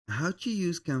How to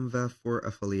use Canva for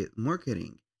affiliate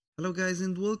marketing. Hello guys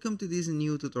and welcome to this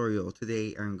new tutorial.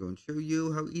 Today I'm going to show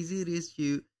you how easy it is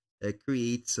to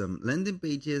create some landing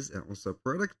pages and also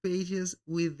product pages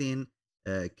within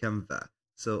Canva.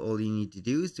 So all you need to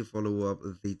do is to follow up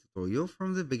the tutorial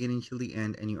from the beginning till the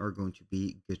end and you are going to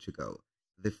be good to go.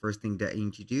 The first thing that you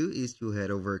need to do is to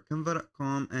head over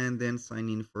canva.com and then sign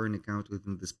in for an account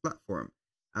within this platform.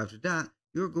 After that,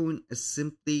 you're going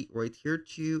simply right here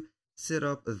to set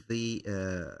up the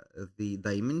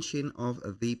dimension of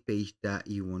the page that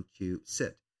you want to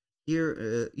set.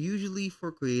 Here, usually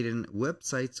for creating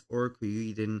websites or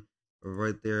creating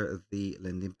right there the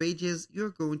landing pages,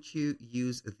 you're going to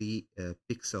use the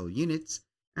pixel units,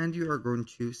 and you are going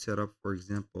to set up, for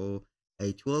example,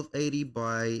 a 1280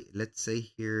 by, let's say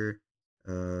here,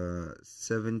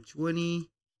 720,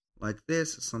 like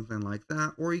this, something like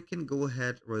that. Or you can go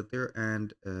ahead right there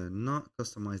and not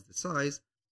customize the size,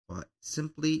 but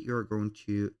simply you're going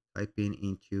to type in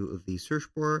into the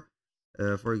search bar,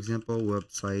 for example,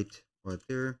 website right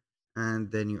there,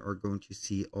 and then you are going to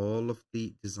see all of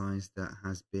the designs that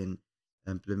has been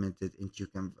implemented into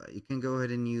Canva. You can go ahead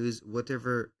and use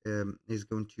whatever is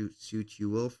going to suit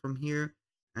you well from here,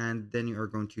 and then you are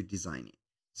going to design it.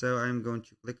 So I'm going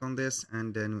to click on this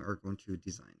and then we are going to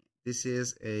design it. This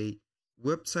is a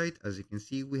website. As you can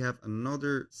see, we have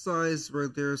another size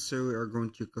right there, so we are going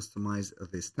to customize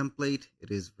this template. It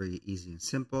is very easy and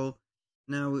simple.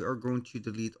 Now we are going to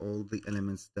delete all the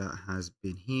elements that has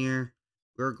been here.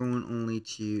 We are going only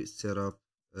to set up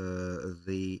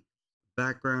the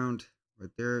background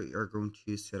right there. You are going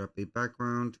to set up a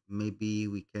background. Maybe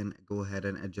we can go ahead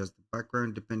and adjust the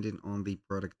background depending on the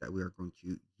product that we are going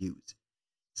to use.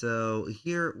 So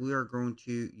here we are going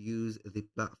to use the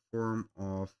platform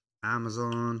of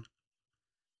Amazon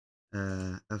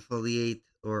affiliate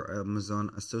or Amazon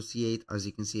associate. As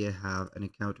you can see, I have an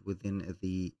account within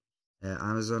the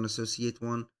Amazon associate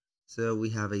one. So we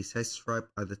have a size stripe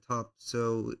at the top,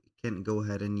 so we can go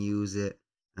ahead and use it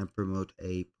and promote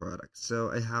a product.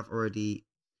 So I have already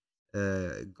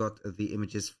got the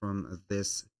images from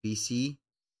this PC,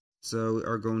 so we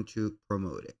are going to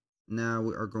promote it. Now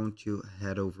we are going to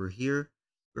head over here.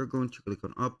 We're going to click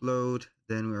on upload.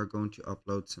 Then we are going to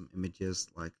upload some images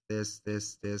like this,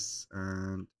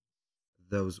 and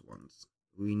those ones.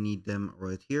 We need them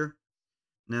right here.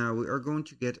 Now we are going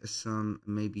to get some,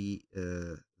 maybe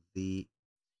the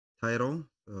title.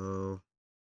 So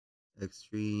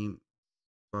Extreme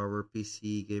Power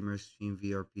PC Gamer Stream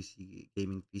VR PC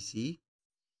Gaming PC.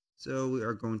 So we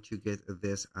are going to get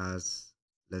this as,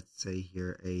 let's say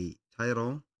here, a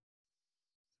title.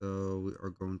 So we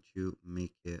are going to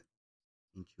make it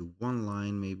into one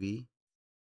line, maybe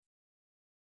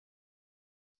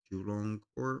too long,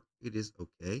 or it is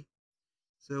okay.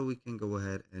 So we can go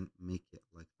ahead and make it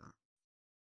like that,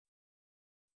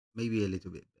 maybe a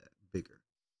little bit bigger.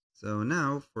 So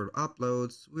now for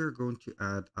uploads, we're going to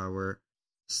add our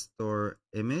store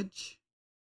image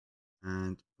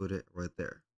and put it right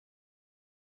there.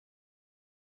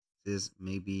 This is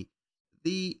maybe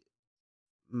the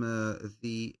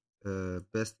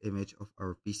best image of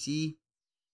our PC.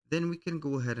 Then we can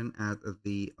go ahead and add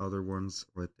the other ones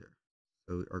right there.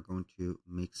 So we are going to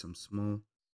make some small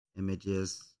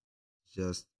images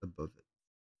just above it.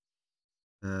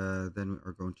 Then we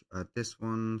are going to add this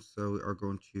one. So we are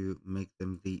going to make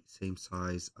them the same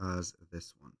size as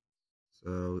this one.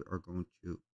 So we are going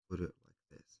to put it like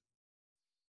this.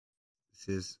 This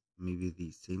is maybe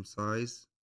the same size.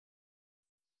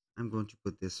 I'm going to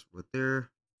put this right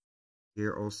there.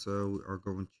 Here also we are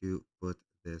going to put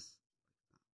this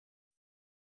like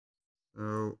that.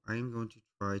 So I'm going to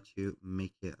try to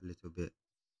make it a little bit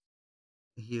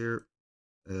here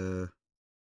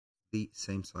the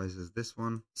same size as this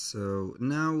one. So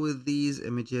now with these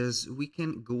images we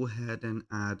can go ahead and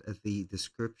add the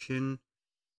description.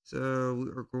 So we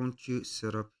are going to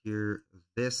set up here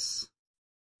this.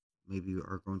 Maybe we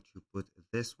are going to put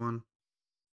this one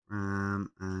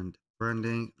and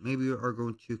branding. Maybe we are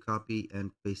going to copy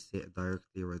and paste it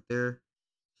directly right there.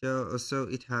 So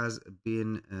it has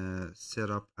been set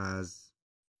up as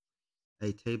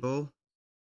a table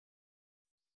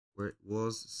where it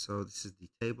was. So this is the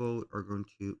table. We are going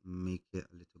to make it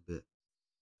a little bit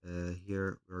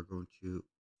here. We are going to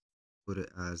put it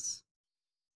as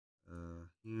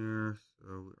here. So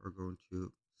we are going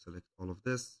to select all of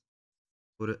this,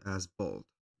 put it as bold.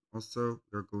 Also,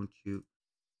 we are going to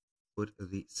put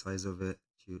the size of it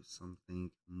to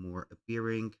something more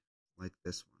appearing, like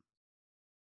this one.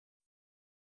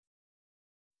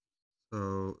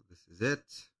 So this is it,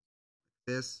 like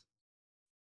this.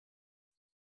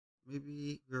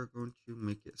 Maybe we are going to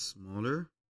make it smaller.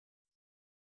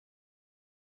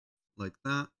 like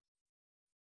that.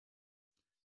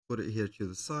 Put it here to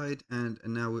the side, and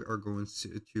now we are going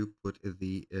to put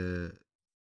the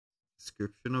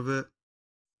description of it.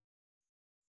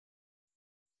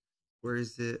 Where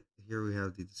is it? Here we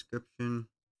have the description.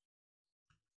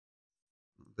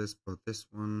 This, but this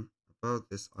one about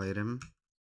this item.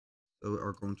 So we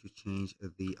are going to change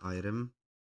the item.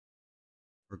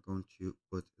 We're going to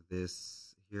put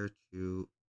this here to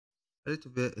a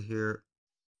little bit here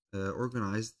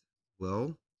organized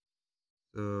well.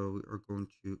 So we are going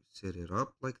to set it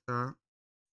up like that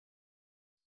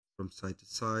from side to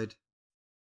side,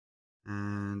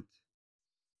 and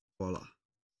voila.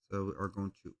 So we are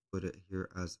going to put it here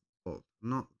as bold,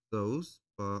 not those,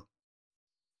 but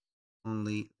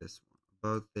only this one,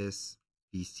 about this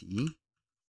PC.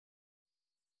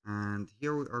 And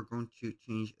here we are going to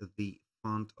change the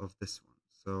font of this one.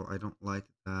 So I don't like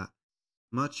that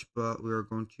much, but we are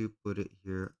going to put it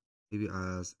here maybe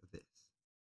as this.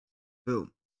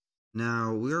 Boom.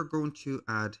 Now we are going to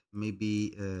add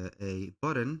maybe a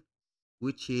button,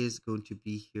 which is going to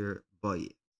be here by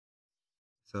it.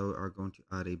 So we are going to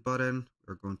add a button.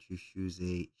 We're going to choose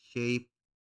a shape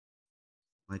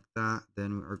like that.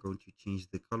 Then we are going to change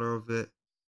the color of it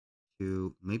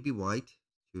to maybe white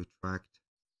to attract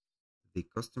the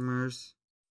customers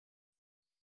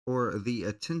or the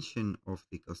attention of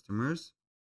the customers.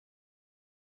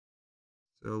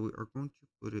 So we are going to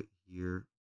put it here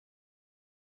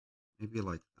maybe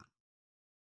like that.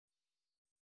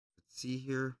 Let's see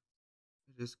here.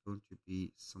 It is going to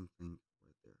be something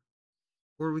right there.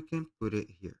 Or we can put it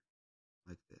here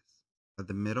like this at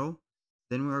the middle.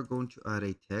 Then we are going to add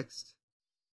a text.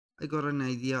 I got an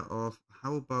idea of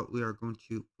how about we are going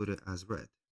to put it as red.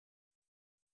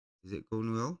 Is it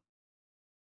going well?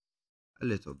 A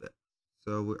little bit.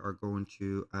 So we are going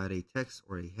to add a text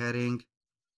or a heading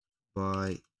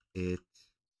by it,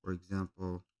 for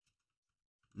example,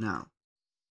 now.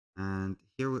 And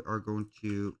here we are going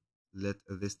to let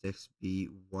this text be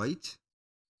white,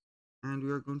 and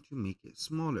we are going to make it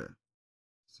smaller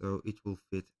so it will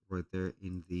fit right there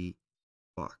in the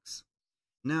box.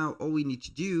 Now all we need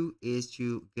to do is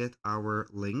to get our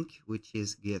link, which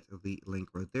is get the link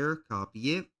right there,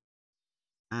 copy it,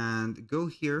 and go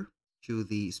here to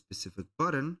the specific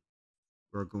button.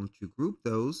 We're going to group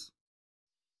those.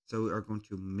 So we are going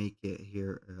to make it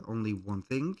here only one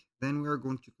thing. Then we are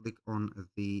going to click on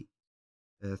the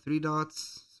three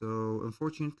dots. So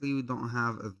unfortunately we don't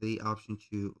have the option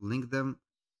to link them.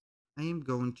 I am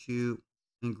going to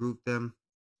ungroup them,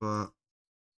 but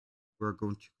we're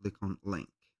going to click on link.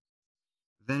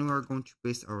 Then we are going to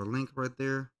paste our link right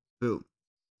there. Boom.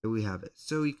 Here we have it.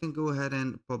 So you can go ahead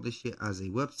and publish it as a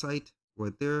website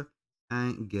right there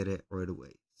and get it right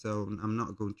away. So I'm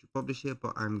not going to publish it,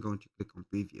 but I'm going to click on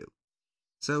preview.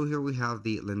 So here we have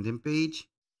the landing page.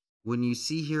 When you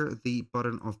see here the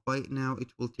button of buy it now, it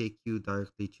will take you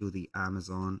directly to the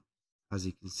Amazon. As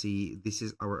you can see, this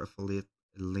is our affiliate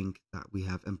link that we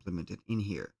have implemented in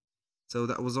here. So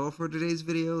that was all for today's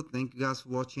video. Thank you guys for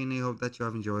watching. I hope that you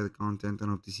have enjoyed the content and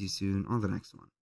hope to see you soon on the next one.